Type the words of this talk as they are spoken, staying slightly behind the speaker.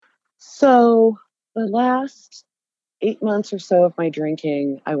So the last 8 months or so of my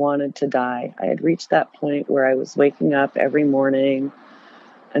drinking, I wanted to die. I had reached that point where I was waking up every morning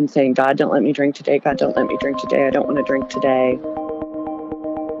and saying, God, don't let me drink today. God, don't let me drink today. I don't want to drink today.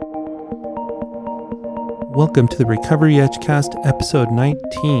 Welcome to the Recovery Edgecast, episode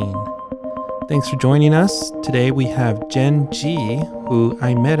 19. Thanks for joining us. Today we have Jen G, who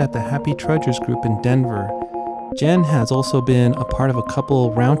I met at the Happy Trudgers group in Denver. Jen has also been a part of a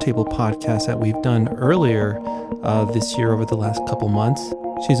couple roundtable podcasts that we've done earlier this year over the last couple months.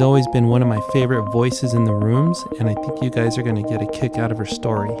 She's always been one of my favorite voices in the rooms, and I think you guys are going to get a kick out of her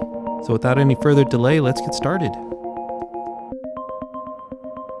story. So without any further delay, let's get started.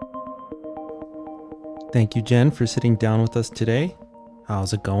 Thank you, Jen, for sitting down with us today.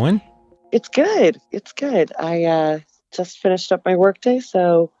 How's it going? It's good. It's good. I just finished up my workday,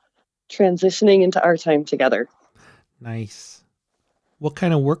 so transitioning into our time together. Nice. What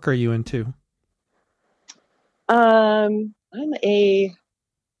kind of work are you into? I'm a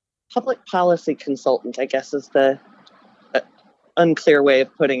public policy consultant, I guess is the unclear way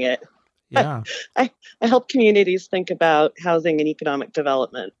of putting it. Yeah. I help communities think about housing and economic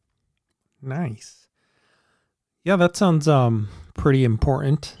development. Nice. Yeah, that sounds pretty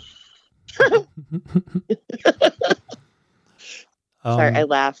important. Sorry, I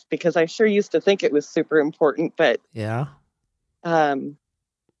laugh because I sure used to think it was super important, but yeah, I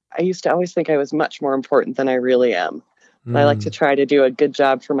used to always think I was much more important than I really am. I like to try to do a good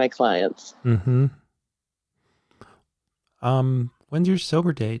job for my clients. Mm-hmm. When's your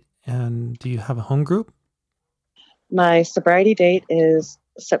sober date, and do you have a home group? My sobriety date is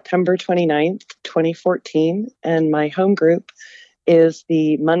September 29th, 2014, and my home group is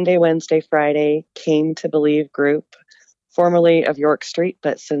the Monday, Wednesday, Friday Came to Believe group, formerly of York Street,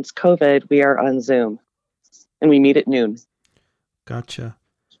 but since COVID, we are on Zoom, and we meet at noon. Gotcha.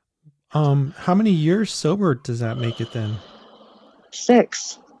 How many years sober does that make it then?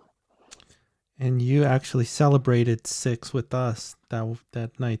 6. And you actually celebrated 6 with us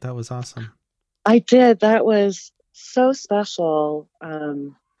that night. That was awesome. I did. That was so special,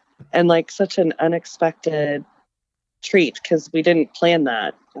 and like such an unexpected treat because we didn't plan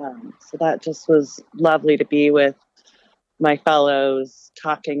that. So that just was lovely to be with my fellows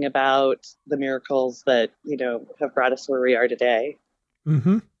talking about the miracles that, have brought us where we are today.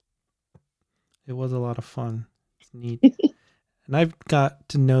 Mm-hmm. It was a lot of fun. It's neat. And I've got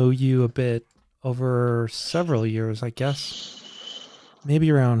to know you a bit over several years, I guess.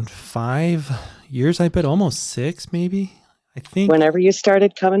 Maybe around 5 years, I bet almost 6, maybe. I think. Whenever you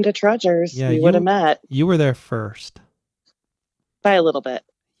started coming to Trudgers, we would have met. You were there first. By a little bit.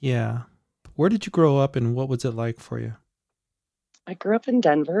 Yeah. Where did you grow up and what was it like for you? I grew up in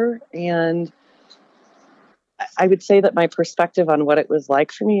Denver, and I would say that my perspective on what it was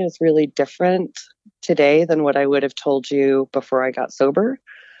like for me is really different today than what I would have told you before I got sober.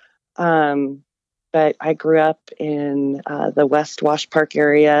 But I grew up in the West Wash Park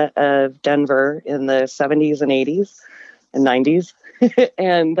area of Denver in the 70s and 80s and 90s.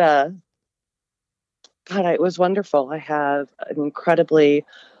 And God, it was wonderful. I have an incredibly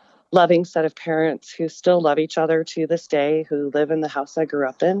loving set of parents who still love each other to this day, who live in the house I grew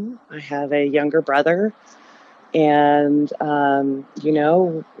up in. I have a younger brother and,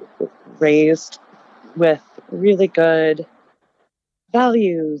 raised with really good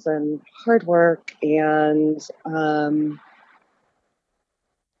values and hard work and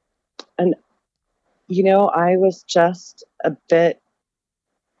I was just a bit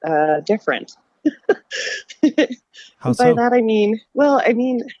different. How By so? that I mean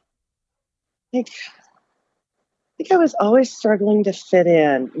I think I was always struggling to fit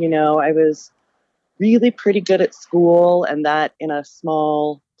in. I was really pretty good at school, and that in a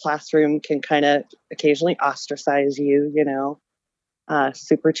small classroom can kind of occasionally ostracize you,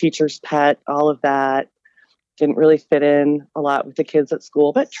 super teacher's pet, all of that. Didn't really fit in a lot with the kids at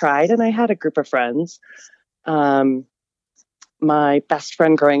school, but tried, and I had a group of friends. My best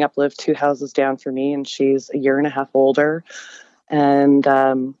friend growing up lived 2 houses down from me, and she's a year and a half older. And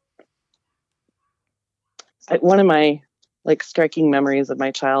one of my striking memories of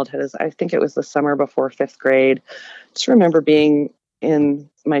my childhood is I think it was the summer before 5th grade. I just remember being in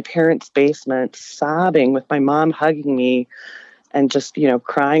my parents' basement, sobbing with my mom hugging me and just,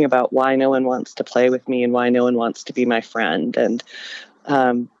 crying about why no one wants to play with me and why no one wants to be my friend. And,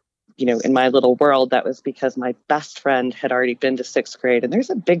 in my little world, that was because my best friend had already been to 6th grade. And there's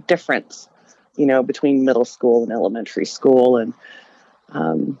a big difference, between middle school and elementary school. And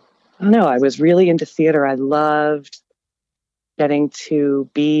I don't know, I was really into theater. I loved getting to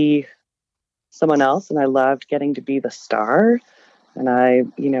be someone else, and I loved getting to be the star. And I,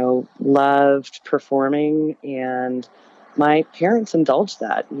 loved performing, and my parents indulged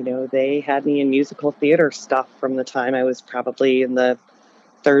that. They had me in musical theater stuff from the time I was probably in the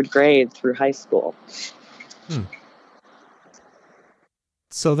 3rd grade through high school.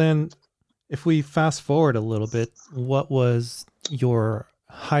 So then, if we fast forward a little bit, what was your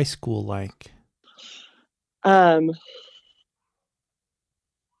high school like? Better.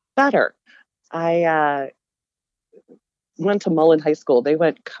 I went to Mullen High School. They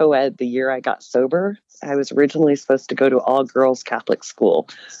went co-ed the year I got sober. I was originally supposed to go to all girls Catholic school,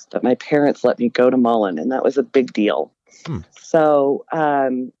 but my parents let me go to Mullen, and that was a big deal. So,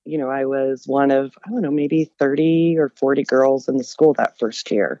 I was one of, maybe 30 or 40 girls in the school that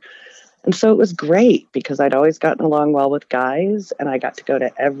first year. And so it was great because I'd always gotten along well with guys, and I got to go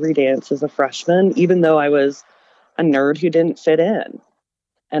to every dance as a freshman, even though I was a nerd who didn't fit in.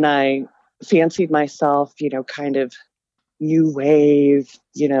 And I fancied myself, kind of new wave,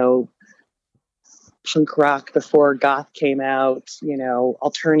 punk rock before goth came out,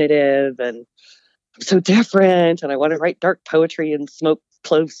 alternative, and I'm so different. And I want to write dark poetry and smoke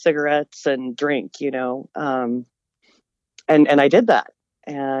clove cigarettes and drink, and I did that.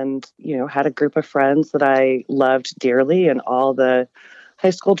 And, had a group of friends that I loved dearly, and all the high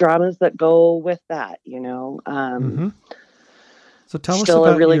school dramas that go with that, So tell us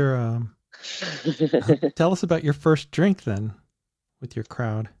about your tell us about your first drink then with your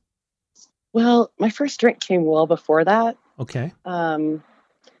crowd. Well, my first drink came well before that. Okay. Honestly,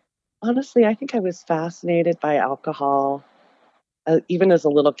 I think I was fascinated by alcohol, even as a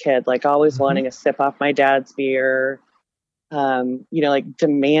little kid, like always wanting a sip off my dad's beer. Like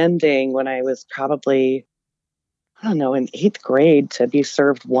demanding when I was probably, in 8th grade to be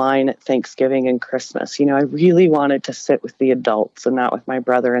served wine at Thanksgiving and Christmas. I really wanted to sit with the adults and not with my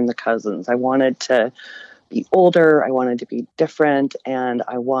brother and the cousins. I wanted to be older. I wanted to be different. And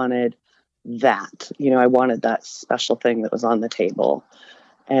I wanted that. I wanted that special thing that was on the table.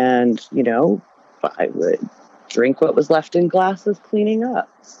 And, I would drink what was left in glasses cleaning up,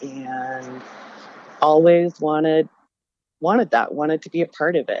 and always wanted to be a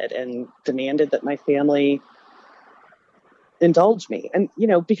part of it, and demanded that my family indulge me. And,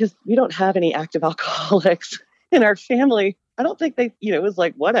 because we don't have any active alcoholics in our family, I don't think they, it was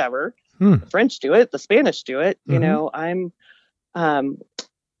like, whatever, the French do it, the Spanish do it. I'm,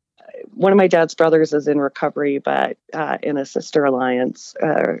 one of my dad's brothers is in recovery, but in a sister alliance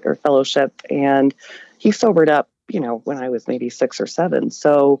or fellowship. And he sobered up, when I was maybe 6 or 7.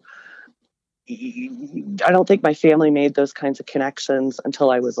 So I don't think my family made those kinds of connections until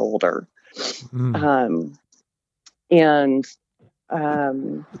I was older. And I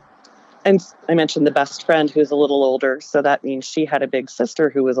mentioned the best friend who's a little older. So that means she had a big sister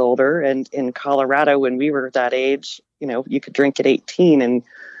who was older. And in Colorado, when we were that age, you could drink at 18 and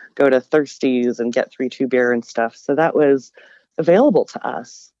go to Thirsties and get 3-2 beer and stuff. So that was available to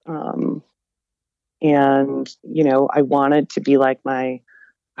us. And, I wanted to be like I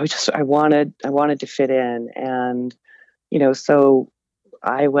wanted to fit in. And, so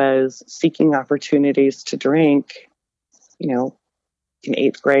I was seeking opportunities to drink, in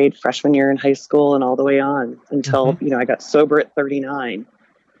 8th grade, freshman year in high school, and all the way on until, I got sober at 39.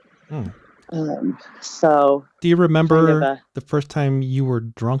 So do you remember the first time you were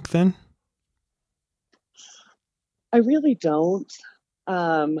drunk then? I really don't.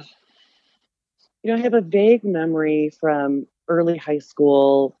 I have a vague memory from early high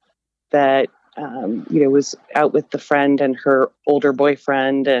school that, was out with the friend and her older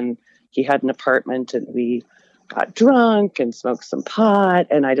boyfriend, and he had an apartment, and we got drunk and smoked some pot.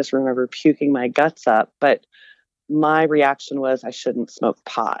 And I just remember puking my guts up. But my reaction was, I shouldn't smoke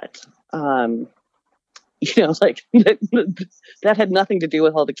pot. That had nothing to do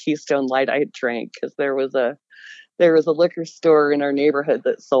with all the Keystone Light I had drank, because there was a liquor store in our neighborhood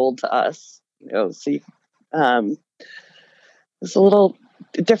that sold to us. So it's a little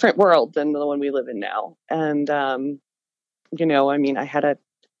different world than the one we live in now. And I had a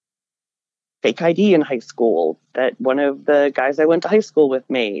fake ID in high school that one of the guys I went to high school with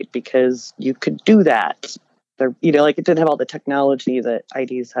made, because you could do that. It didn't have all the technology that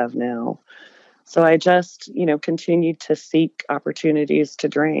IDs have now. So I just, continued to seek opportunities to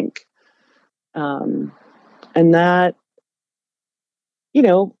drink. And that,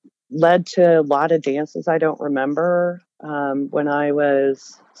 led to a lot of dances I don't remember. When I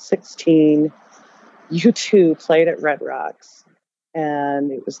was 16, U2 played at Red Rocks.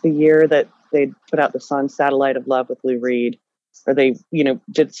 And it was the year that they put out the song Satellite of Love with Lou Reed, or they,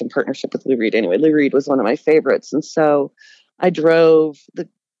 did some partnership with Lou Reed. Anyway, Lou Reed was one of my favorites. And so I drove the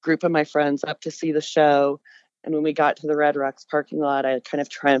group of my friends up to see the show. And when we got to the Red Rocks parking lot, I kind of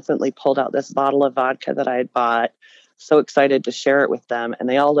triumphantly pulled out this bottle of vodka that I had bought, so excited to share it with them. And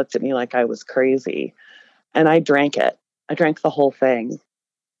they all looked at me like I was crazy. And I drank it. I drank the whole thing.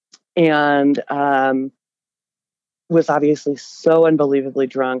 And was obviously so unbelievably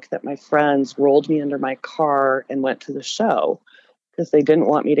drunk that my friends rolled me under my car and went to the show because they didn't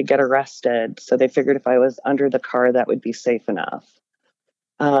want me to get arrested. So they figured if I was under the car, that would be safe enough.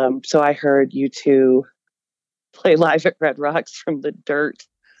 So I heard U2 play live at Red Rocks from the dirt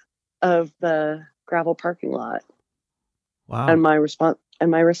of the gravel parking lot. Wow. And my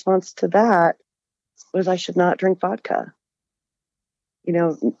response to that was I should not drink vodka.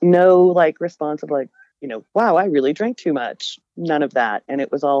 No like response of like, wow, I really drank too much. None of that. And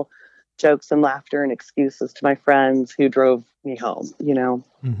it was all jokes and laughter and excuses to my friends who drove me home,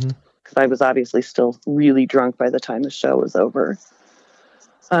 because I was obviously still really drunk by the time the show was over.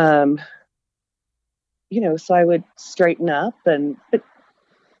 So I would straighten up but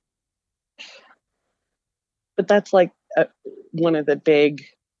that's like one of the big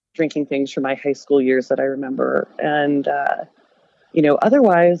drinking things from my high school years that I remember. And,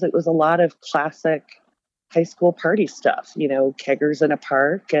 otherwise it was a lot of classic high school party stuff, keggers in a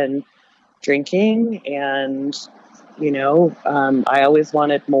park and drinking. And, I always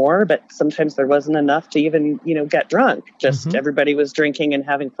wanted more, but sometimes there wasn't enough to even, get drunk. Just everybody was drinking and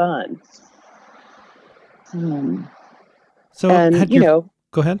having fun. So,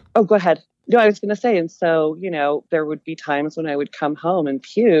 go ahead. Oh, go ahead. No, I was going to say, and so, there would be times when I would come home and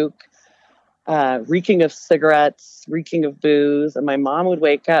puke, reeking of cigarettes, reeking of booze, and my mom would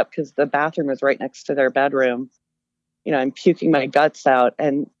wake up because the bathroom was right next to their bedroom. I'm puking my guts out,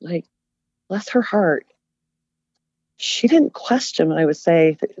 and like, bless her heart, she didn't question when I would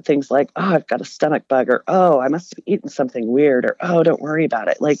say things like, "Oh, I've got a stomach bug," or "Oh, I must have eaten something weird," or "Oh, don't worry about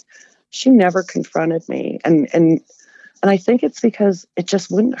it." Like, she never confronted me, and I think it's because it just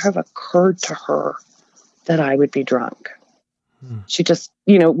wouldn't have occurred to her that I would be drunk. She just,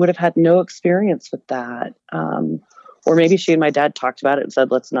 would have had no experience with that. Or maybe she and my dad talked about it and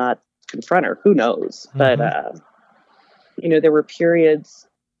said, let's not confront her. Who knows? But, there were periods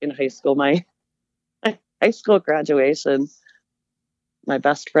in high school, my high school graduation, my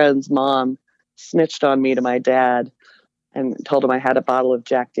best friend's mom snitched on me to my dad and told him I had a bottle of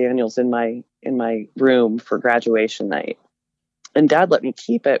Jack Daniels in my room for graduation night. And Dad let me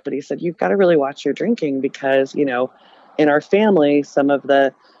keep it, but he said, you've got to really watch your drinking because, in our family, some of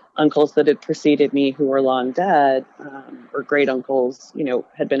the uncles that had preceded me who were long dead, or great uncles,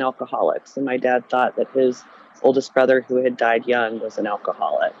 had been alcoholics. And my dad thought that his oldest brother, who had died young, was an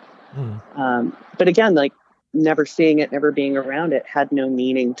alcoholic. But again, like, never seeing it, never being around it had no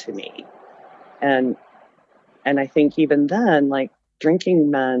meaning to me. And I think even then, like,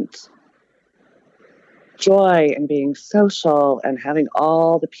 drinking meant joy and being social and having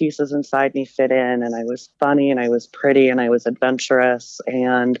all the pieces inside me fit in. And I was funny and I was pretty and I was adventurous.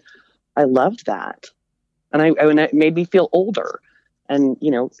 And I loved that. And it made me feel older and,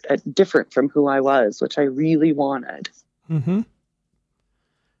 different from who I was, which I really wanted.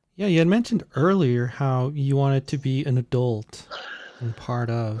 Yeah, you had mentioned earlier how you wanted to be an adult and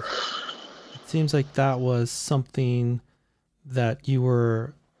part of. It seems like that was something that you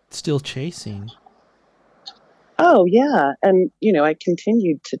were still chasing. Oh, yeah. And, I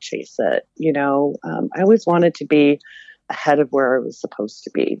continued to chase it. I always wanted to be ahead of where I was supposed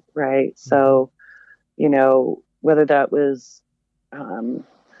to be. Right. So, whether that was,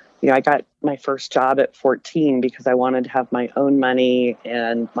 I got my first job at 14 because I wanted to have my own money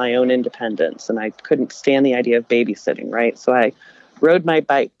and my own independence. And I couldn't stand the idea of babysitting. Right. So I rode my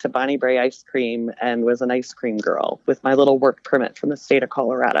bike to Bonnie Bray Ice Cream and was an ice cream girl with my little work permit from the state of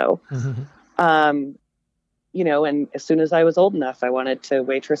Colorado. And as soon as I was old enough, I wanted to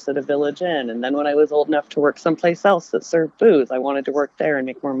waitress at a Village Inn. And then when I was old enough to work someplace else that served booze, I wanted to work there and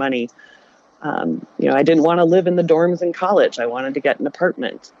make more money. I didn't want to live in the dorms in college. I wanted to get an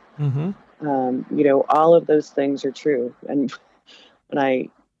apartment. All of those things are true. And when I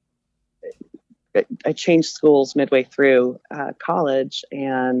changed schools midway through college,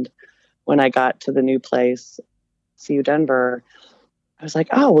 and when I got to the new place, CU Denver, I was like,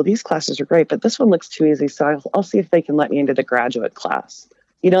 oh, well, these classes are great, but this one looks too easy. So I'll see if they can let me into the graduate class.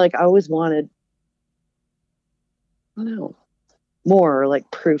 I always wanted, more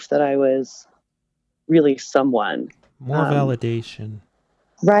like proof that I was really someone. More validation.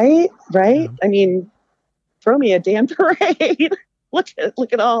 Right? Yeah. I mean, throw me a damn parade. Look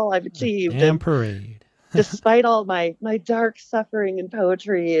at all I've achieved. Damn parade. Despite all my dark suffering and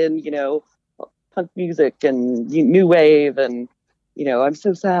poetry and, punk music and new wave and, I'm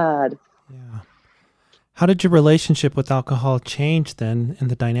so sad. Yeah. How did your relationship with alcohol change then in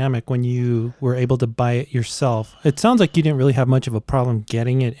the dynamic when you were able to buy it yourself? It sounds like you didn't really have much of a problem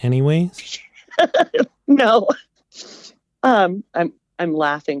getting it anyways. No. I'm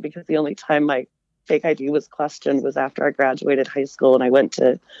laughing because the only time my fake ID was questioned was after I graduated high school and I went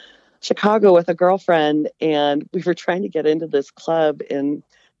to Chicago with a girlfriend, and we were trying to get into this club in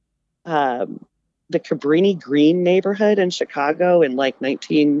the Cabrini Green neighborhood in Chicago in like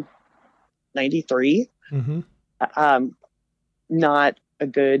 1993. Mm-hmm. Not a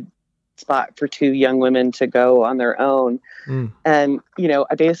good spot for two young women to go on their own. And,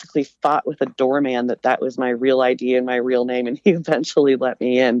 I basically fought with a doorman that was my real ID and my real name, and he eventually let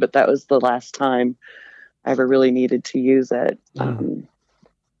me in, but that was the last time I ever really needed to use it. In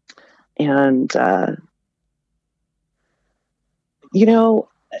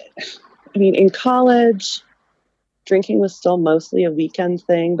college, drinking was still mostly a weekend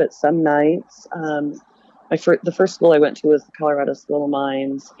thing, but some nights, the first school I went to was the Colorado School of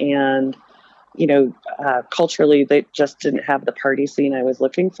Mines, and culturally, they just didn't have the party scene I was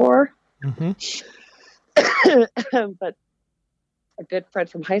looking for. Mm-hmm. But a good friend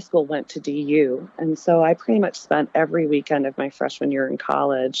from high school went to DU, and so I pretty much spent every weekend of my freshman year in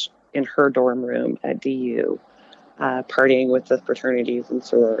college in her dorm room at DU, partying with the fraternities and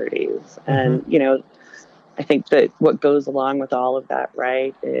sororities. Mm-hmm. And, I think that what goes along with all of that,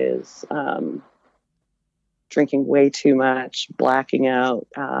 right, is drinking way too much, blacking out,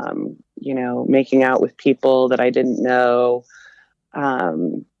 making out with people that I didn't know,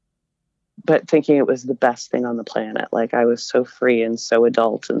 but thinking it was the best thing on the planet. Like I was so free and so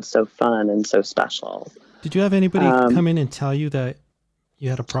adult and so fun and so special. Did you have anybody come in and tell you that you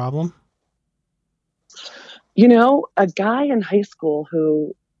had a problem? A guy in high school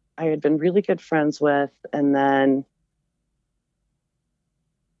who I had been really good friends with, and then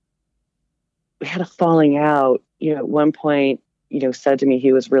we had a falling out, at one point, said to me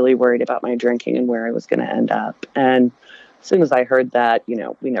he was really worried about my drinking and where I was going to end up. And as soon as I heard that,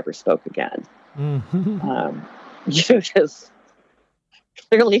 we never spoke again. Mm-hmm. Because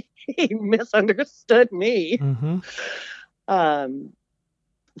clearly he misunderstood me. Mm-hmm.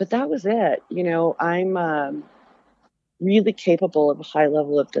 But that was it. I'm really capable of a high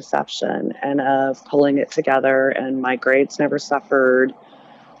level of deception and of pulling it together, and my grades never suffered.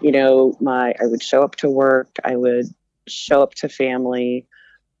 I would show up to work, I would show up to family,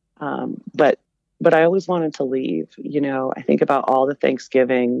 but I always wanted to leave. I think about all the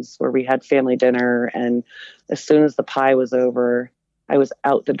Thanksgivings where we had family dinner, and as soon as the pie was over, I was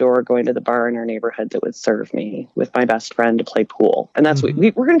out the door going to the bar in our neighborhood that would serve me with my best friend to play pool. And that's what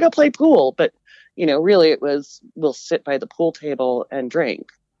we're going to go play pool. But, really it was, we'll sit by the pool table and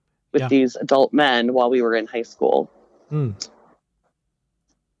drink with these adult men while we were in high school.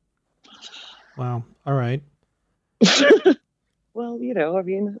 Wow. All right. Well,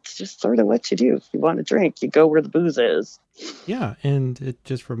 it's just sort of what you do. If you want to drink, you go where the booze is. Yeah. And it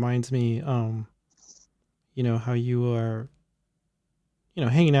just reminds me, how you are,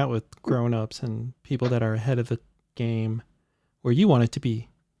 hanging out with grown-ups and people that are ahead of the game, where you wanted to be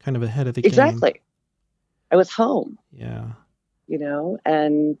kind of ahead of the game. Exactly. I was home. Yeah.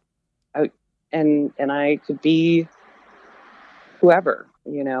 And I could be whoever,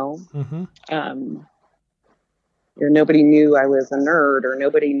 Mm-hmm. Nobody knew I was a nerd, or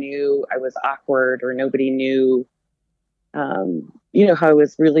nobody knew I was awkward, or nobody knew, how I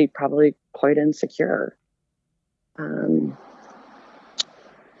was really probably quite insecure. And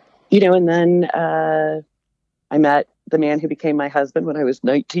then I met the man who became my husband when I was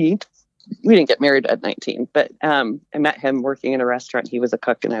 19. We didn't get married at 19, but I met him working in a restaurant. He was a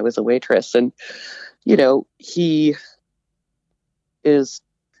cook and I was a waitress. And, he is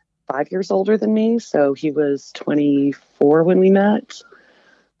 5 years older than me. So he was 24 when we met.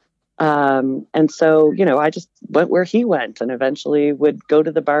 And so, I just went where he went, and eventually would go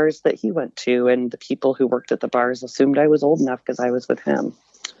to the bars that he went to. And the people who worked at the bars assumed I was old enough because I was with him.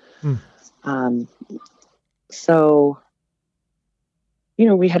 So,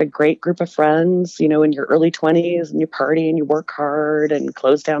 we had a great group of friends, in your early 20s, and you party and you work hard and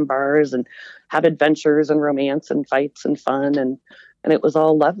close down bars and have adventures and romance and fights and fun. And it was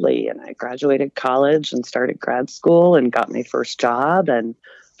all lovely. And I graduated college and started grad school and got my first job and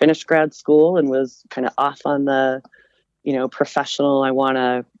finished grad school and was kind of off on the, professional, I want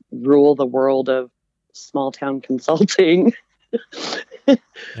to rule the world of small town consulting.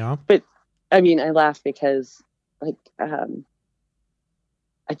 Yeah. But I laugh because I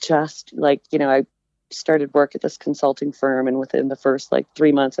just I started work at this consulting firm, and within the first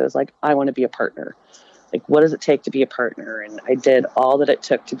 3 months, I was like, I want to be a partner. Like, what does it take to be a partner? And I did all that it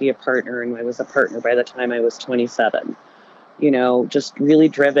took to be a partner. And I was a partner by the time I was 27, just really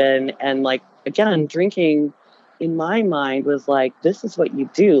driven. And like, again, drinking in my mind was like, this is what you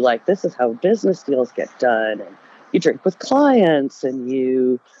do. Like, this is how business deals get done. And you drink with clients and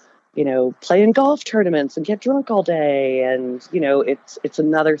you play in golf tournaments and get drunk all day. And, it's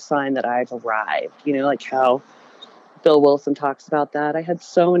another sign that I've arrived, like how Bill Wilson talks about that. I had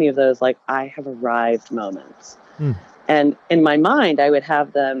so many of those, like, I have arrived moments. And in my mind, I would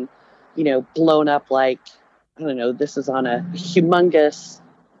have them, blown up like, I don't know, this is on a humongous,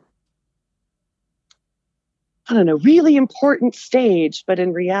 I don't know, really important stage. But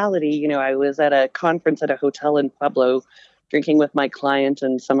in reality, I was at a conference at a hotel in Pueblo drinking with my client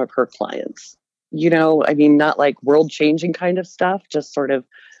and some of her clients. Not like world-changing kind of stuff, just sort of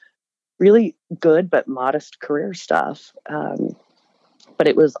really good but modest career stuff. But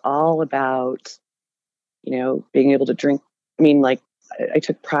it was all about, being able to drink. I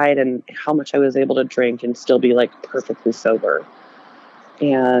took pride in how much I was able to drink and still be like perfectly sober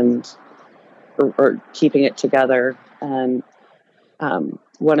and or keeping it together. And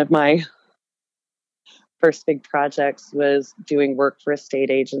one of my first big projects was doing work for a state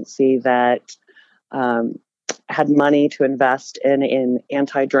agency that had money to invest in an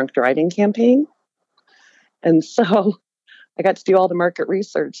anti-drunk driving campaign. And so I got to do all the market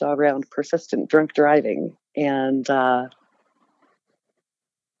research around persistent drunk driving. And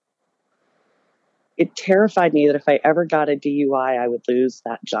it terrified me that if I ever got a DUI, I would lose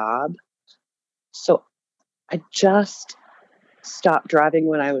that job. So I just stopped driving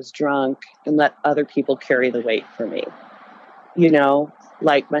when I was drunk and let other people carry the weight for me.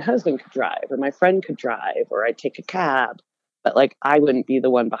 Like my husband could drive or my friend could drive or I'd take a cab, but like I wouldn't be the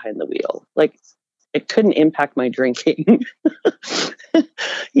one behind the wheel. Like it couldn't impact my drinking.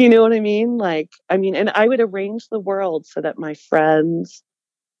 You know what I mean? And I would arrange the world so that my friends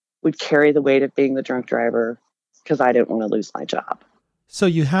would carry the weight of being the drunk driver because I didn't want to lose my job. So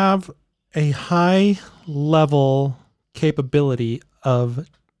you have a high level capability of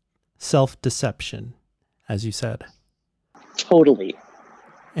self-deception, as you said. Totally.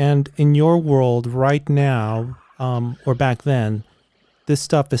 And in your world right now, or back then, this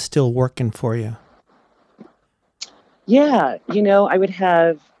stuff is still working for you. Yeah. I would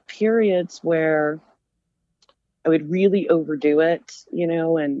have periods where I would really overdo it,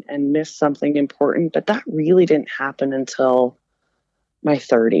 and miss something important. But that really didn't happen until my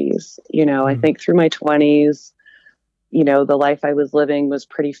 30s. I think through my 20s, the life I was living was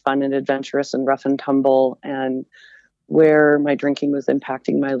pretty fun and adventurous and rough and tumble. And where my drinking was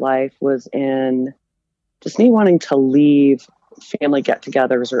impacting my life was in just me wanting to leave family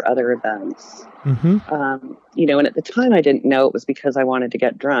get-togethers or other events. And at the time I didn't know it was because I wanted to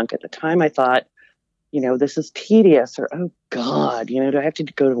get drunk. At the time I thought, this is tedious, or, oh God, do I have to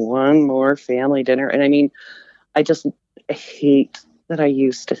go to one more family dinner? And I hate that I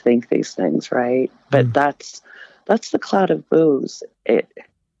used to think these things, right? But that's the cloud of booze. I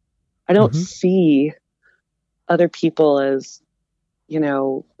don't see other people as,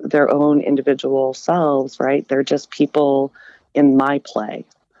 their own individual selves, right? They're just people in my play,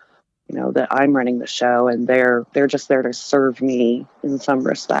 that I'm running the show, and they're just there to serve me in some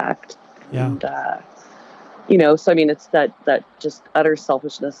respect. Yeah. And, it's that just utter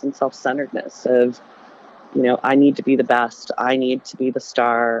selfishness and self-centeredness of, I need to be the best. I need to be the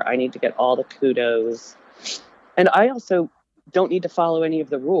star. I need to get all the kudos. And I also don't need to follow any of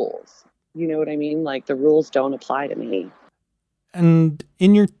the rules. You know what I mean? Like the rules don't apply to me. And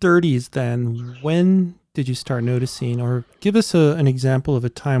in your 30s then, when did you start noticing, or give us an example of a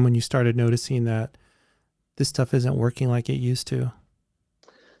time when you started noticing that this stuff isn't working like it used to?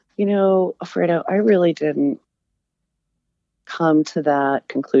 Alfredo, I really didn't come to that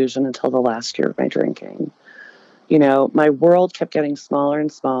conclusion until the last year of my drinking. My world kept getting smaller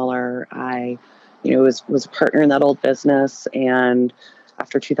and smaller. I, was a partner in that old business. And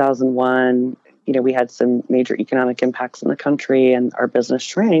after 2001, we had some major economic impacts in the country and our business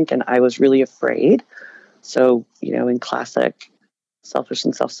shrank, and I was really afraid. So, in classic selfish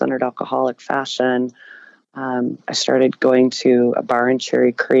and self-centered alcoholic fashion, I started going to a bar in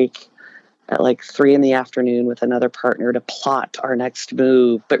Cherry Creek at like 3 p.m. with another partner to plot our next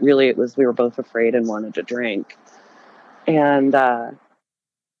move. But really we were both afraid and wanted to drink. And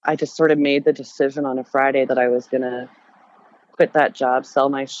I just sort of made the decision on a Friday that I was going to quit that job, sell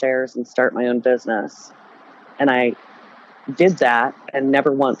my shares, and start my own business. And I did that and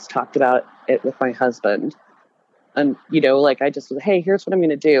never once talked about it with my husband. And, I just was, hey, here's what I'm going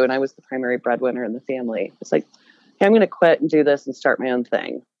to do. And I was the primary breadwinner in the family. It's like, hey, I'm going to quit and do this and start my own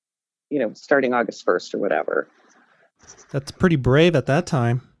thing. starting August 1st or whatever. That's pretty brave at that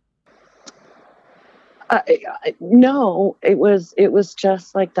time. No, it was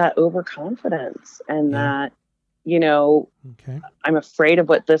just like that overconfidence and that, okay. I'm afraid of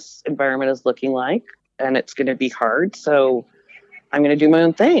what this environment is looking like and it's going to be hard. So I'm going to do my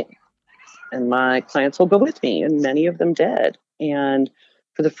own thing and my clients will go with me. And many of them did. And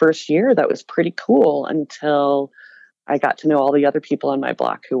for the first year, that was pretty cool until I got to know all the other people on my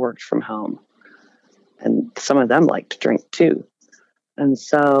block who worked from home. And some of them liked to drink too. And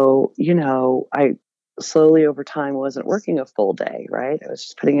so, I slowly over time wasn't working a full day, right? I was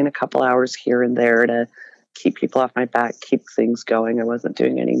just putting in a couple hours here and there to keep people off my back, keep things going. I wasn't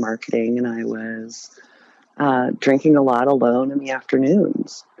doing any marketing, and I was drinking a lot alone in the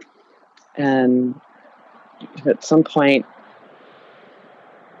afternoons. And at some point,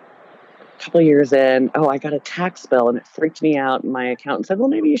 a couple of years in, I got a tax bill and it freaked me out. And my accountant said, well,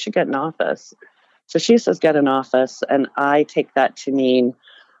 maybe you should get an office. So she says, get an office. And I take that to mean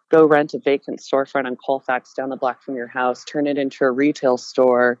go rent a vacant storefront on Colfax down the block from your house, turn it into a retail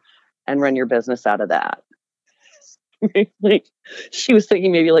store, and run your business out of that. Like, she was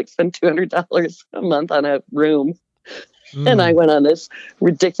thinking maybe like spend $200 a month on a room. And I went on this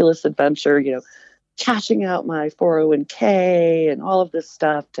ridiculous adventure, cashing out my 401k and all of this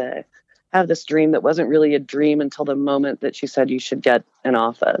stuff to have this dream that wasn't really a dream until the moment that she said you should get an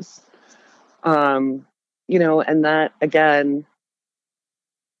office. And that again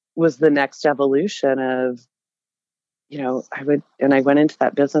was the next evolution of, I went into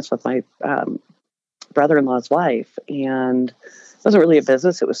that business with my brother-in-law's wife, and it wasn't really a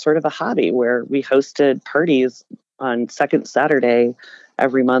business. It was sort of a hobby where we hosted parties on second Saturday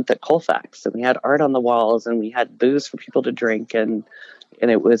every month at Colfax, and we had art on the walls and we had booze for people to drink. And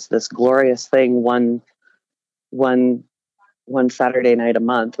it was this glorious thing one Saturday night a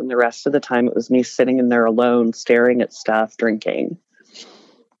month. And the rest of the time it was me sitting in there alone, staring at stuff, drinking.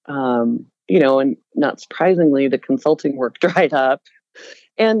 And not surprisingly, the consulting work dried up.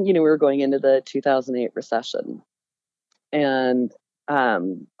 And, we were going into the 2008 recession. And a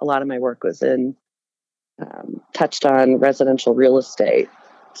lot of my work was touched on residential real estate.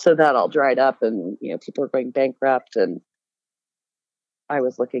 So that all dried up and, people were going bankrupt. And I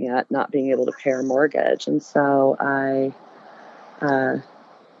was looking at not being able to pay our mortgage. And so I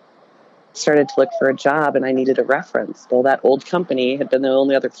started to look for a job and I needed a reference. Well, that old company had been the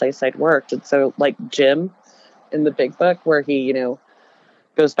only other place I'd worked. And so like Jim in the Big Book, where he,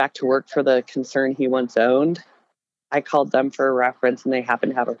 goes back to work for the concern he once owned, I called them for a reference and they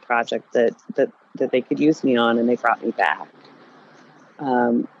happened to have a project that they could use me on, and they brought me back.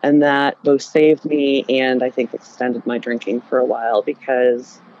 And that both saved me and I think extended my drinking for a while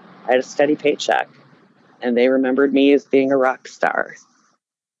because I had a steady paycheck and they remembered me as being a rock star.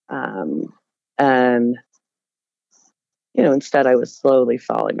 And, instead I was slowly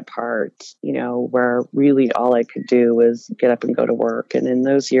falling apart, where really all I could do was get up and go to work. And in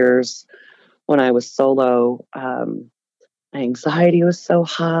those years when I was solo, my anxiety was so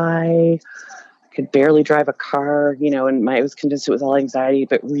high. I could barely drive a car, and I was convinced it was all anxiety,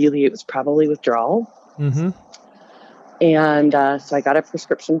 but really it was probably withdrawal. Mm-hmm. And so I got a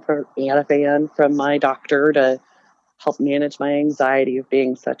prescription for Ativan from my doctor to help manage my anxiety of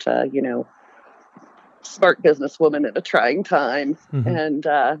being such a, smart businesswoman at a trying time. Mm-hmm. And,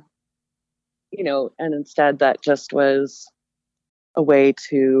 and instead that just was a way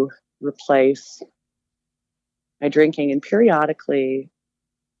to replace my drinking. And periodically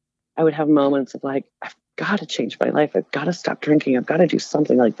I would have moments of like, I've got to change my life. I've got to stop drinking. I've got to do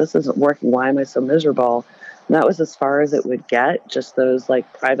something. Like, this isn't working. Why am I so miserable? And that was as far as it would get, just those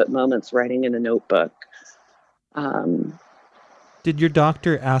like private moments writing in a notebook. Did your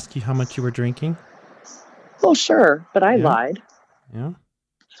doctor ask you how much you were drinking? Well, sure, but I lied. Yeah.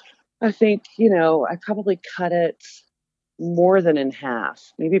 I think, I probably cut it more than in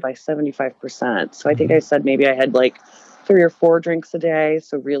half, maybe by 75%. So I think I said maybe I had like 3 or 4 drinks a day.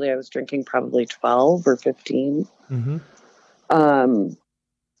 So really I was drinking probably 12 or 15. Mm-hmm.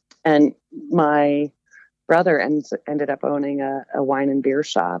 And my brother ended up owning a wine and beer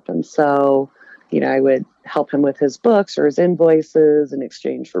shop. And so, I would help him with his books or his invoices in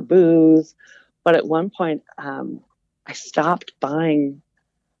exchange for booze. But at one point, I stopped buying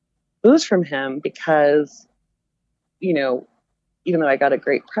booze from him because, even though I got a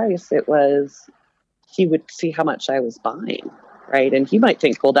great price, he would see how much I was buying, right? And he might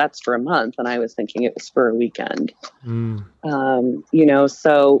think, well, that's for a month. And I was thinking it was for a weekend. So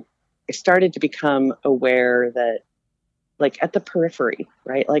I started to become aware that, like, at the periphery,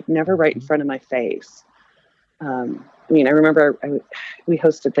 right? Like, never right in front of my face. I mean, I remember we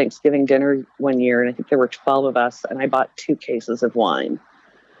hosted Thanksgiving dinner one year, and I think there were 12 of us, and I bought 2 cases of wine.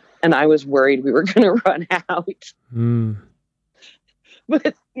 And I was worried we were going to run out.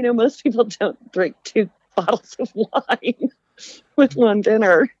 But, most people don't drink 2 bottles of wine with one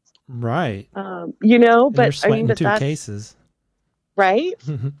dinner. Right. But you're sweating but 2 cases. Right.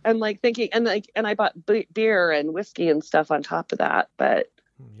 And thinking, and I bought beer and whiskey and stuff on top of that. But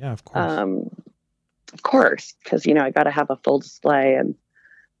yeah, of course, because, I got to have a full display. And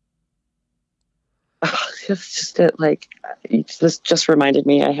it's just this just reminded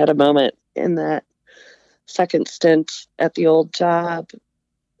me, I had a moment in that second stint at the old job,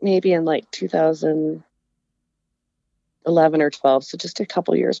 maybe in 2011 or 12. So just a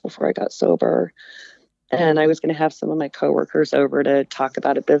couple years before I got sober. And I was going to have some of my coworkers over to talk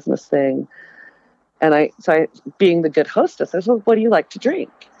about a business thing. And I, being the good hostess, I said, well, what do you like to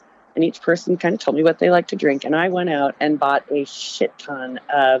drink? And each person kind of told me what they like to drink. And I went out and bought a shit ton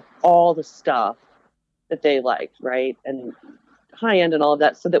of all the stuff that they liked, right? And high end and all of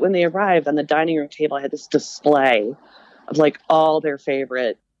that. So that when they arrived on the dining room table, I had this display of all their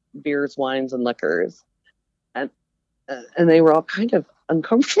favorite beers, wines, and liquors. And they were all kind of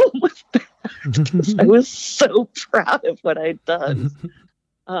uncomfortable with that because I was so proud of what I'd done.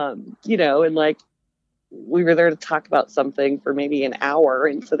 And we were there to talk about something for maybe an hour.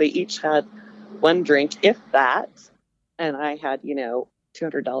 And so they each had one drink, if that. And I had,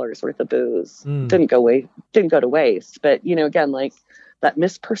 $200 worth of booze. Didn't go to waste. But, again, that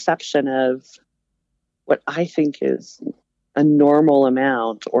misperception of what I think is a normal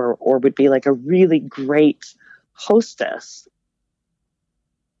amount or would be a really great hostess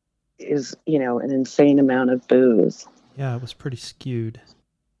is, an insane amount of booze. Yeah, it was pretty skewed.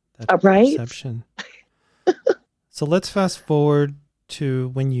 That right? perception. So let's fast forward to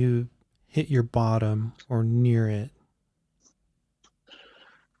when you hit your bottom or near it.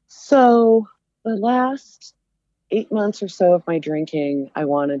 So the last 8 months or so of my drinking, I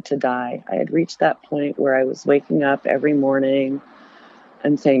wanted to die. I had reached that point where I was waking up every morning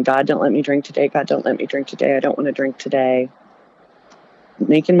and saying, God, don't let me drink today. God, don't let me drink today. I don't want to drink today.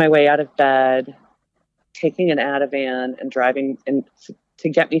 Making my way out of bed, taking an Ativan and driving to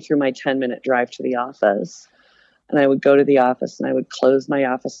get me through my 10-minute drive to the office. And I would go to the office and I would close my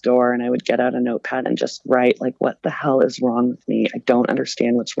office door and I would get out a notepad and just write what the hell is wrong with me? I don't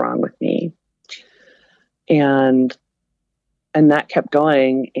understand what's wrong with me. And that kept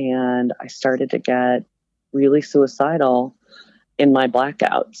going. And I started to get really suicidal in my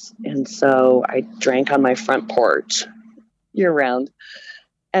blackouts. And so I drank on my front porch year round.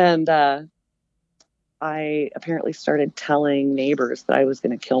 And I apparently started telling neighbors that I was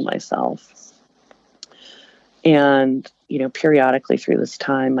going to kill myself. And, periodically through this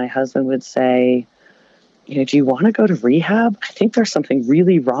time, my husband would say, do you want to go to rehab? I think there's something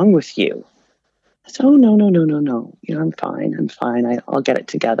really wrong with you. I said, oh, no. I'm fine. I'll get it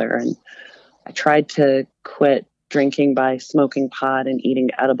together. And I tried to quit drinking by smoking pot and eating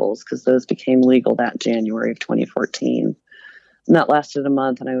edibles because those became legal that January of 2014. And that lasted a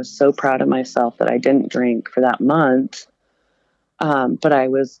month. And I was so proud of myself that I didn't drink for that month. But I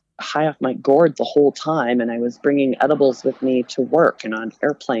was high off my gourd the whole time. And I was bringing edibles with me to work and on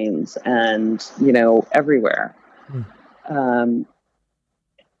airplanes and, everywhere.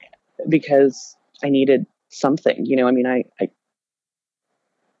 Because I needed something, I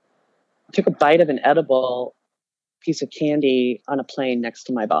took a bite of an edible piece of candy on a plane next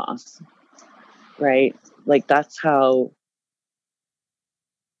to my boss, right? That's how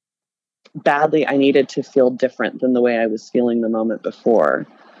badly I needed to feel different than the way I was feeling the moment before.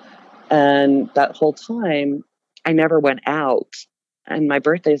 And that whole time, I never went out. And my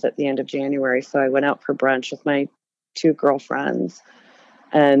birthday's at the end of January, so I went out for brunch with my 2 girlfriends.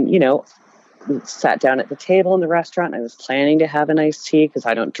 And, we sat down at the table in the restaurant. And I was planning to have an iced tea because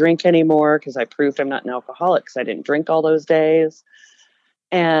I don't drink anymore because I proved I'm not an alcoholic because I didn't drink all those days.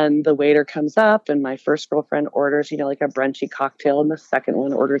 And the waiter comes up and my first girlfriend orders, a brunchy cocktail. And the second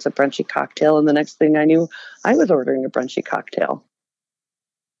one orders a brunchy cocktail. And the next thing I knew, I was ordering a brunchy cocktail.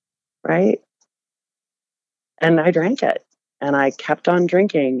 Right? And I drank it. And I kept on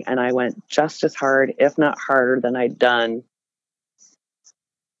drinking. And I went just as hard, if not harder, than I'd done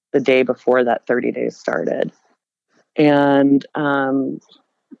the day before that 30 days started. And the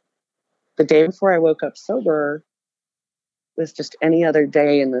day before I woke up sober was just any other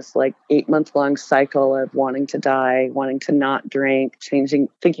day in this 8-month-long cycle of wanting to die, wanting to not drink,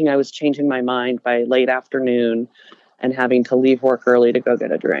 thinking I was changing my mind by late afternoon and having to leave work early to go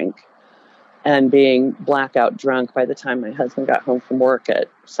get a drink and being blackout drunk by the time my husband got home from work at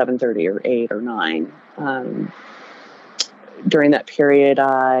 7:30 or 8 or 9. during that period,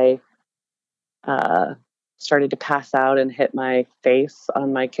 I started to pass out and hit my face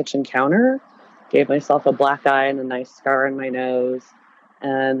on my kitchen counter, gave myself a black eye and a nice scar on my nose.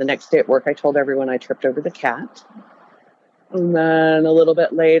 And the next day at work, I told everyone I tripped over the cat. And then a little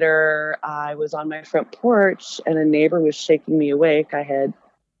bit later, I was on my front porch and a neighbor was shaking me awake. I had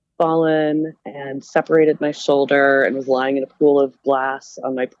fallen and separated my shoulder and was lying in a pool of glass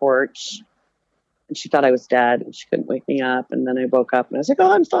on my porch. And she thought I was dead and she couldn't wake me up. And then I woke up and I was like,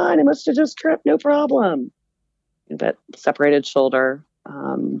 oh, I'm fine. I must have just tripped. No problem. But separated shoulder.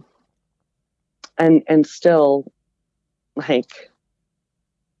 And still like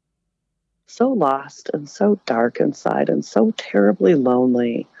so lost and so dark inside and so terribly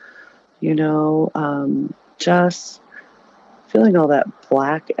lonely, just feeling all that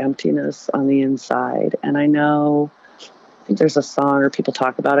black emptiness on the inside. And I think there's a song or people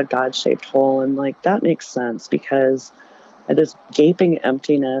talk about a God-shaped hole, and like that makes sense because I had this gaping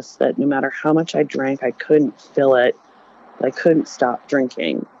emptiness that no matter how much I drank, I couldn't fill it. I couldn't stop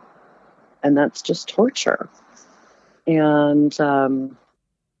drinking. And that's just torture. And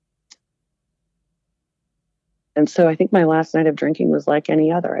so I think my last night of drinking was like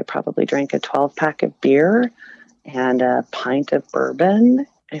any other. I probably drank a 12-pack of beer and a pint of bourbon,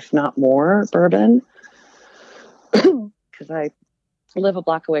 if not more bourbon, because I live a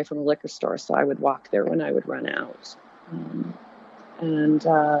block away from a liquor store, so I would walk there when I would run out.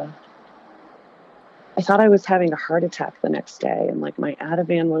 I thought I was having a heart attack the next day, and like my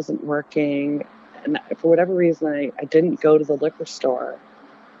Ativan wasn't working, and for whatever reason, I didn't go to the liquor store,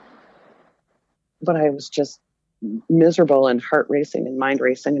 but I was just miserable and heart racing and mind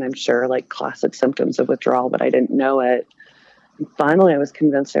racing, and I'm sure like classic symptoms of withdrawal, but I didn't know it. And finally, I was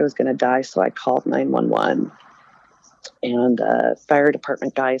convinced I was going to die, so I called 911. And fire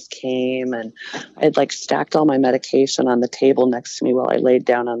department guys came, and I had like stacked all my medication on the table next to me while I laid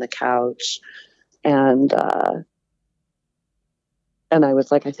down on the couch. And I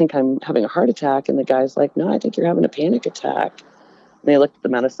was like, I think I'm having a heart attack. And the guy's like, no, I think you're having a panic attack. And they looked at the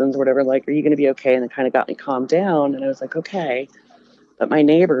medicines or whatever, like, are you going to be okay? And they kind of got me calmed down. And I was like, okay. But my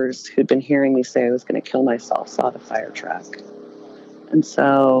neighbors who'd been hearing me say I was going to kill myself saw the fire truck. And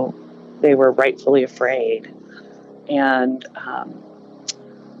so they were rightfully afraid. And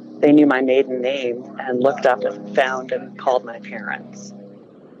they knew my maiden name and looked up and found and called my parents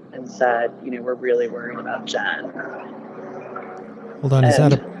and said, we're really worried about Jen. Hold on, is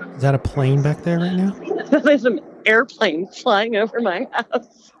that a plane back there right now? There's an airplane flying over my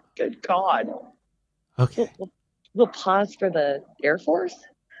house. Good God. Okay. We'll pause for the Air Force.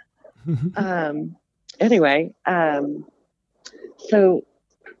 Anyway, so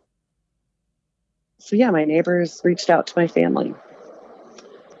yeah, my neighbors reached out to my family.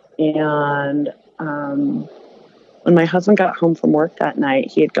 And when my husband got home from work that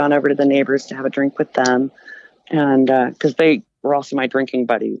night, he had gone over to the neighbors to have a drink with them. And because they were also my drinking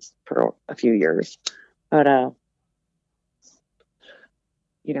buddies for a few years. But,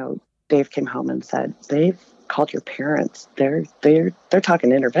 Dave came home and said, they've called your parents. They're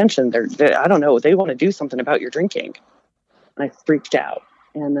talking intervention. I don't know. They want to do something about your drinking. And I freaked out.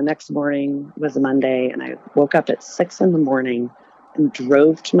 And the next morning was a Monday, and I woke up at 6 a.m. and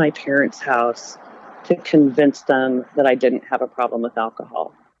drove to my parents' house to convince them that I didn't have a problem with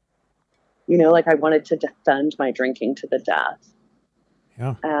alcohol. I wanted to defend my drinking to the death.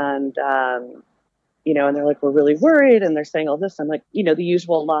 Yeah. And, and they're like, we're really worried. And they're saying all this. I'm like, the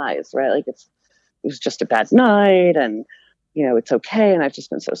usual lies, right? Like it was just a bad night and, it's okay. And I've just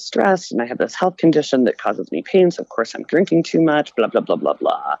been so stressed and I have this health condition that causes me pain. So of course I'm drinking too much, blah, blah, blah, blah,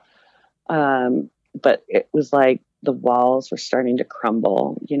 blah. But it was like the walls were starting to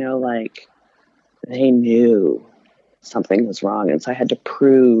crumble, like they knew something was wrong. And so I had to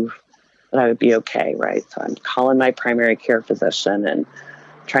prove that I would be okay. Right. So I'm calling my primary care physician and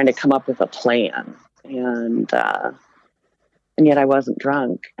trying to come up with a plan. And yet I wasn't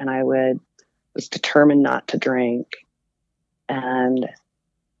drunk, and I was determined not to drink. And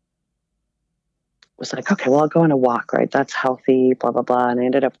was like, okay, well, I'll go on a walk, right? That's healthy, blah, blah, blah. And I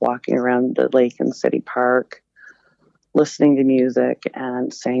ended up walking around the lake in City Park, listening to music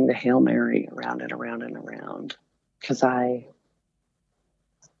and saying the Hail Mary around and around and around. Because I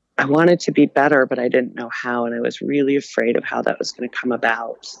wanted to be better, but I didn't know how. And I was really afraid of how that was going to come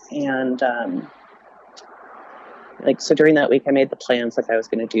about. And so during that week, I made the plans like I was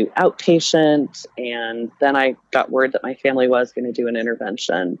going to do outpatient. And then I got word that my family was going to do an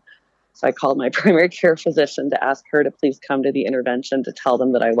intervention. So I called my primary care physician to ask her to please come to the intervention to tell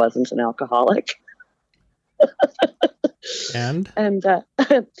them that I wasn't an alcoholic. And? And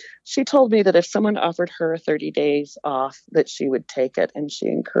she told me that if someone offered her 30 days off, that she would take it. And she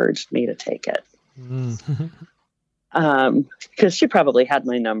encouraged me to take it. Mm. Because she probably had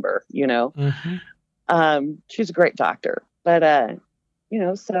my number, She's a great doctor. But,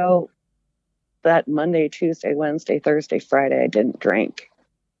 so that Monday, Tuesday, Wednesday, Thursday, Friday, I didn't drink.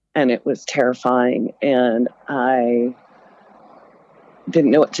 And it was terrifying. And I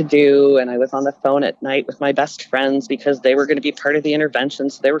didn't know what to do. And I was on the phone at night with my best friends because they were going to be part of the intervention.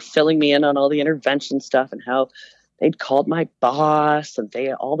 So they were filling me in on all the intervention stuff and how they'd called my boss and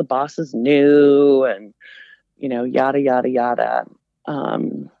all the bosses knew and, yada, yada, yada.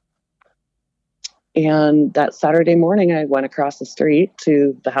 And that Saturday morning, I went across the street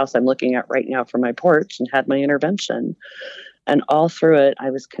to the house I'm looking at right now from my porch and had my intervention. And all through it,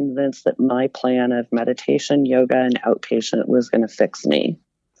 I was convinced that my plan of meditation, yoga, and outpatient was going to fix me.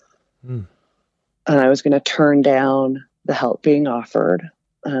 Mm. And I was going to turn down the help being offered.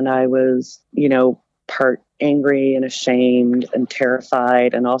 And I was, part angry and ashamed and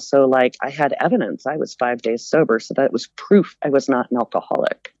terrified. And also, I had evidence. I was 5 days sober. So that was proof I was not an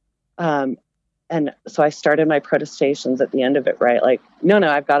alcoholic. And so I started my protestations at the end of it, right? No,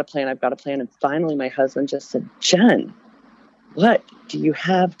 I've got a plan. And finally, my husband just said, Jen, what do you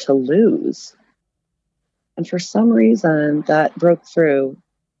have to lose? And for some reason, that broke through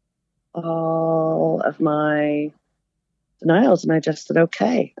all of my denials. And I just said,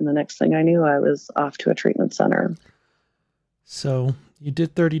 okay. And the next thing I knew, I was off to a treatment center. So you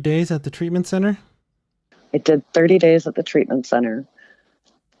did 30 days at the treatment center? I did 30 days at the treatment center.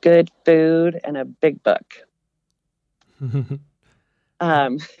 Good food and a big book.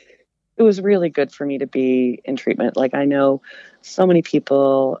 It was really good for me to be in treatment. I know so many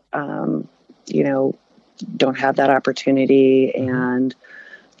people, don't have that opportunity. And,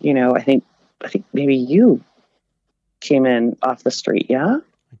 I think maybe you came in off the street. Yeah.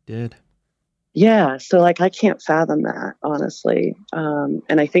 I did. Yeah. So I can't fathom that, honestly. And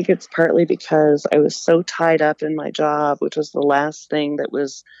I think it's partly because I was so tied up in my job, which was the last thing that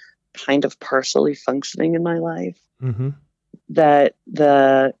was kind of partially functioning in my life, that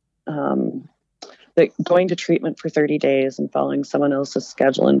that going to treatment for 30 days and following someone else's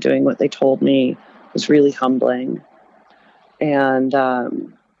schedule and doing what they told me was really humbling. And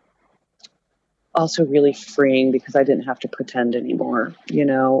also really freeing because I didn't have to pretend anymore.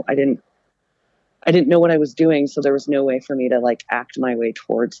 I didn't know what I was doing. So there was no way for me to act my way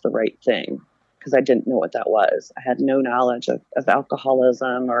towards the right thing because I didn't know what that was. I had no knowledge of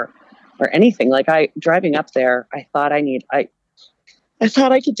alcoholism or anything. Driving up there, I thought I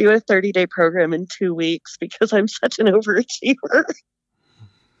thought I could do a 30-day program in 2 weeks because I'm such an overachiever.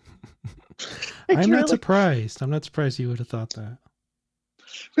 I'm not surprised. I'm not surprised you would have thought that.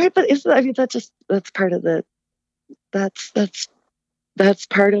 Right, but that's part of that's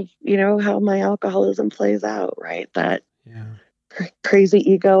part of how my alcoholism plays out, right? That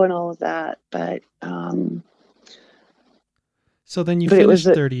crazy ego and all of that. But so then you finished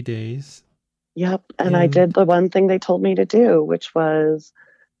 30 days. Yep. And I did the one thing they told me to do, which was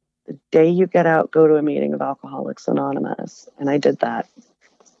the day you get out, go to a meeting of Alcoholics Anonymous. And I did that.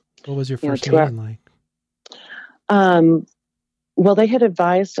 What was your first meeting like? Well, they had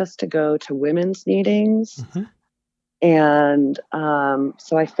advised us to go to women's meetings. And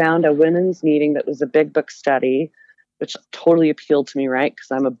so I found a women's meeting that was a big book study, which totally appealed to me, right?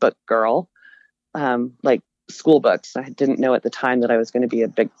 Because I'm a book girl. School books. I didn't know at the time that I was going to be a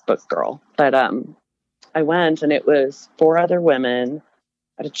big book girl, but I went and it was 4 other women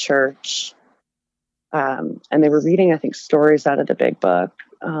at a church, and they were reading, I think, stories out of the big book,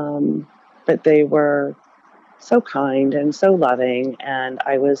 but they were so kind and so loving, and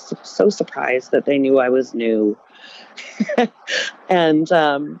I was so surprised that they knew I was new, and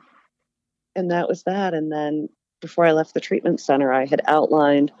that was that. And then before I left the treatment center, I had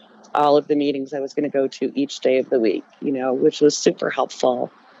outlined all of the meetings I was going to go to each day of the week, which was super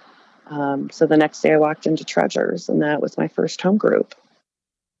helpful. So the next day I walked into Treasures, and that was my first home group.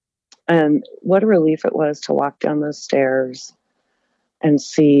 And what a relief it was to walk down those stairs and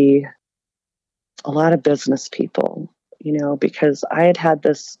see a lot of business people, because I had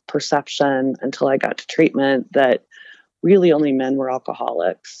this perception until I got to treatment that really only men were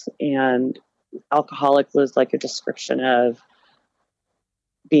alcoholics, and alcoholic was a description of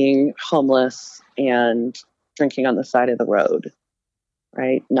being homeless and drinking on the side of the road,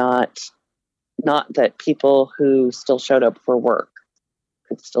 right? Not that people who still showed up for work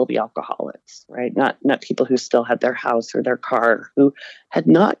could still be alcoholics, right? Not people who still had their house or their car, who had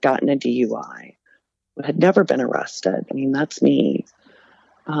not gotten a DUI, who had never been arrested. I mean, that's me.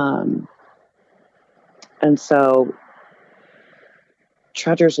 And so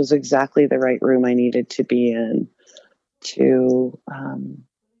Trudgers was exactly the right room I needed to be in to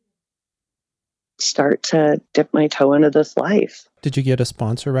start to dip my toe into this life. Did you get a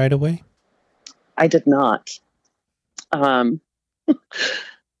sponsor right away? I did not.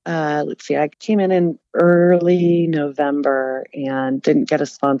 Let's see, I came in early November and didn't get a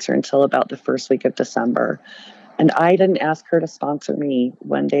sponsor until about the first week of December. And I didn't ask her to sponsor me.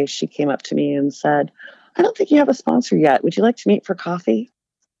 One day she came up to me and said, I don't think you have a sponsor yet. Would you like to meet for coffee?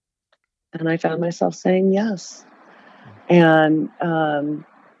 And I found myself saying yes. And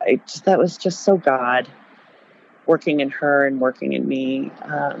that was just so God working in her and working in me.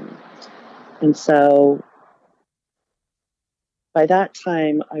 And so by that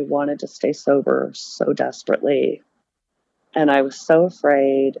time, I wanted to stay sober so desperately. And I was so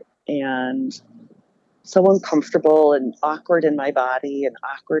afraid and so uncomfortable and awkward in my body and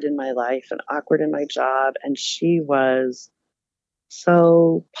awkward in my life and awkward in my job. And she was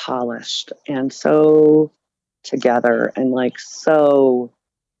so polished and so together and so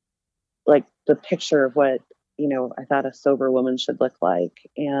like the picture of what, I thought a sober woman should look like.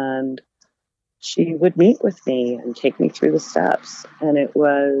 And she would meet with me and take me through the steps. And it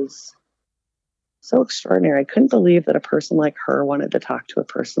was so extraordinary. I couldn't believe that a person like her wanted to talk to a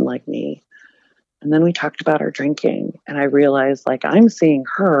person like me. And then we talked about our drinking. And I realized, I'm seeing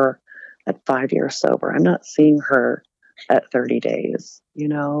her at 5 years sober. I'm not seeing her at 30 days,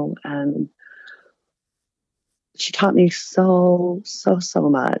 and she taught me so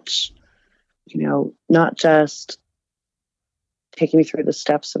much, not just taking me through the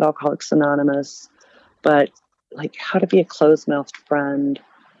steps of Alcoholics Anonymous, but how to be a closed-mouthed friend,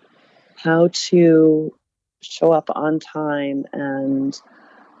 how to show up on time and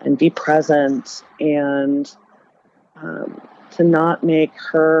be present, and to not make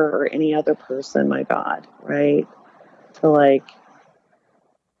her or any other person my God, right? To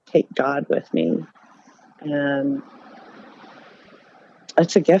take God with me. And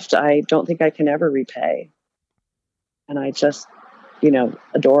it's a gift I don't think I can ever repay. And I just,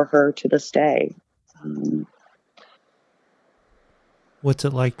 adore her to this day. What's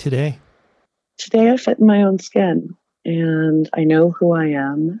it like today? Today I fit in my own skin and I know who I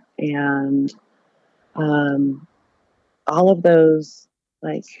am. And all of those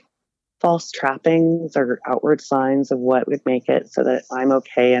false trappings or outward signs of what would make it so that I'm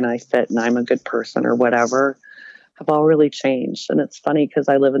okay and I fit and I'm a good person or whatever have all really changed. And it's funny because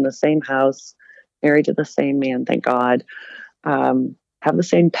I live in the same house, married to the same man, thank God. Have the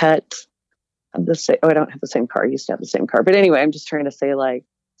same pet. I don't have the same car. I used to have the same car. But anyway, I'm just trying to say I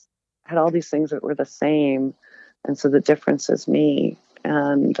had all these things that were the same. And so the difference is me.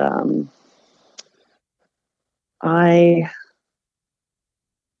 And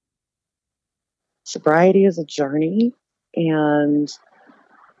sobriety is a journey. And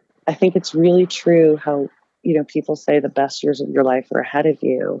I think it's really true how, people say the best years of your life are ahead of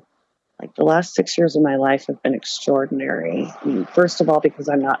you. The last 6 years of my life have been extraordinary. I mean, first of all, because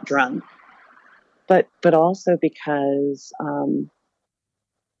I'm not drunk, but also because I'm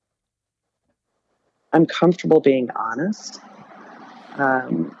comfortable being honest.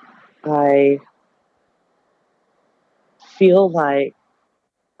 I feel like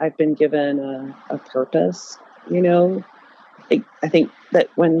I've been given a purpose. I think that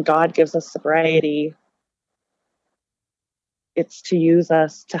when God gives us sobriety, it's to use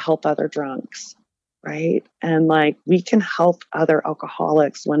us to help other drunks, right? And we can help other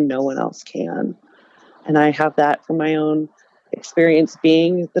alcoholics when no one else can. And I have that from my own experience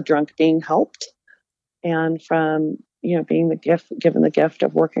being the drunk being helped, and from being given the gift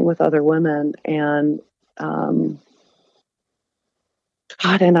of working with other women. And God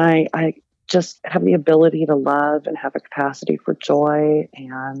and I just have the ability to love and have a capacity for joy.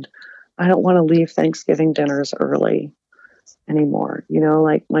 And I don't want to leave Thanksgiving dinners early anymore.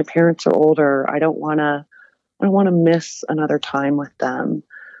 My parents are older. I don't want to miss another time with them.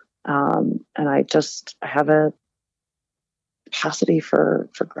 And I have a capacity for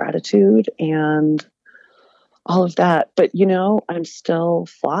gratitude and all of that. But, I'm still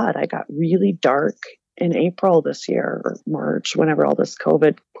flawed. I got really dark in April this year or March, whenever all this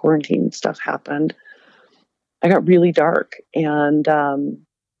COVID quarantine stuff happened. I got really dark and,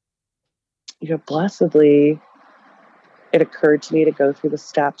 blessedly, it occurred to me to go through the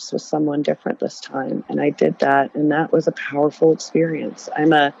steps with someone different this time. And I did that. And that was a powerful experience.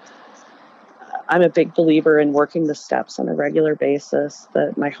 I'm a big believer in working the steps on a regular basis.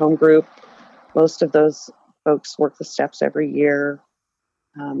 My home group, most of those folks work the steps every year.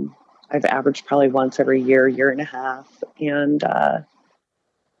 I've averaged probably once every year and a half. And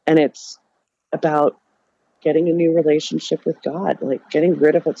it's about getting a new relationship with God, like getting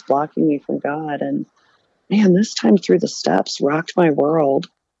rid of what's blocking me from God. And man, this time through the steps rocked my world.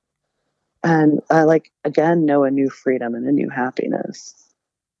 And I again, know a new freedom and a new happiness.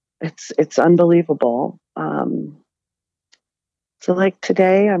 It's unbelievable. So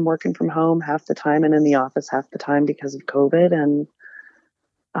today I'm working from home half the time and in the office half the time because of COVID. And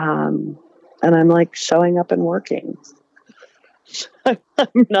I'm showing up and working. I'm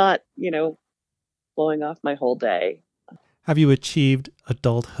not, blowing off my whole day. Have you achieved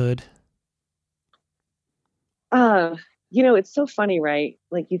adulthood? It's so funny, right?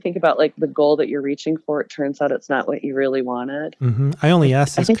 You think about the goal that you're reaching for, it turns out it's not what you really wanted. Mm-hmm. I only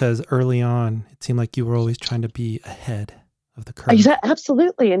asked this because early on, it seemed like you were always trying to be ahead of the curve.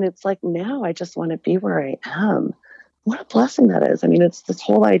 Absolutely. And it's now I just want to be where I am. What a blessing that is. I mean, it's this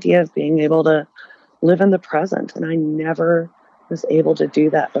whole idea of being able to live in the present. And I never was able to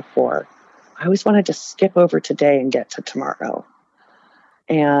do that before. I always wanted to skip over today and get to tomorrow.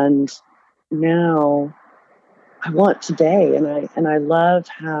 And now I want today. And I love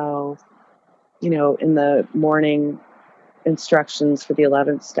how, in the morning instructions for the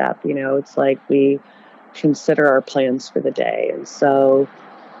 11th step, it's we consider our plans for the day. And so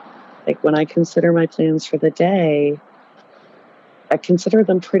when I consider my plans for the day, I consider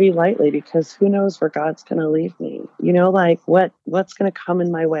them pretty lightly because who knows where God's going to leave me, what's going to come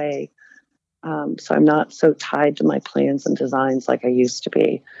in my way. So I'm not so tied to my plans and designs like I used to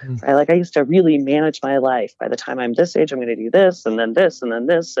be, right? I used to really manage my life. By the time I'm this age, I'm going to do this and then this and then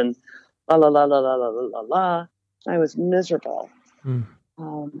this and la, la, la, la, la, la, la, la. I was miserable.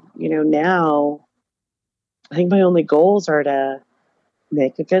 Now I think my only goals are to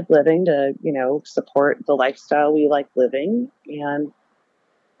make a good living, to, support the lifestyle we like living, and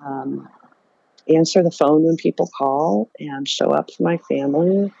answer the phone when people call and show up for my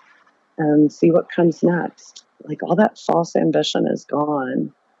family and see what comes next. All that false ambition is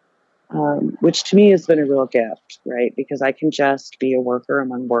gone, which to me has been a real gift, right? Because I can just be a worker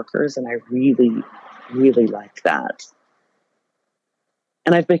among workers, and I really, really like that.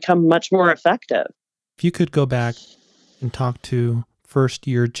 And I've become much more effective. If you could go back and talk to first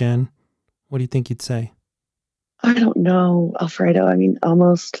year Jen, what do you think you'd say? I don't know, Alfredo. I mean,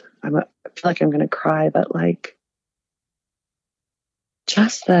 almost, I feel like I'm going to cry, but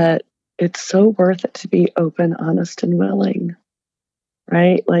just that it's so worth it to be open, honest, and willing,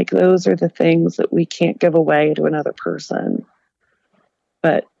 right? Those are the things that we can't give away to another person.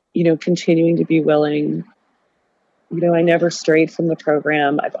 But, continuing to be willing. I never strayed from the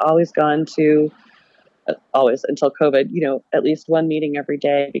program. I've always gone to, always until COVID, at least one meeting every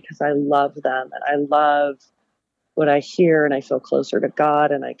day because I love them and I love what I hear, and I feel closer to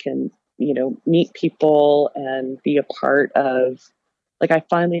God, and I can, meet people and be a part of, I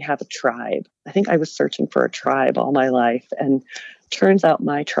finally have a tribe. I think I was searching for a tribe all my life, and turns out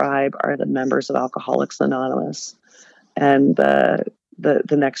my tribe are the members of Alcoholics Anonymous and the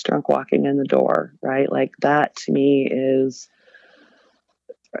next drunk walking in the door, right? That to me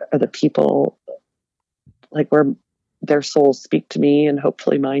are the people where their souls speak to me and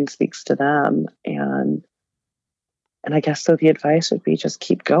hopefully mine speaks to them. And I guess so the advice would be just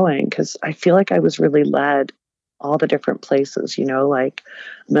keep going, because I feel like I was really led all the different places, a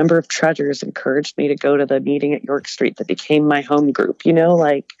member of Treasures encouraged me to go to the meeting at York Street that became my home group,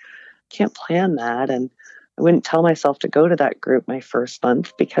 can't plan that. And I wouldn't tell myself to go to that group my first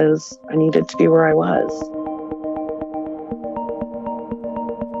month because I needed to be where I was.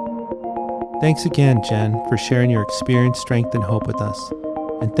 Thanks again, Jen, for sharing your experience, strength, and hope with us.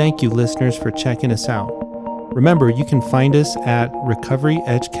 And thank you, listeners, for checking us out. Remember, you can find us at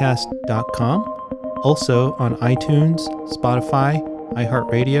recoveryedgecast.com, also on iTunes, Spotify,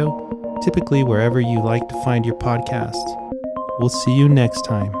 iHeartRadio, typically wherever you like to find your podcasts. We'll see you next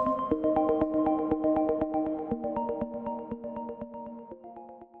time.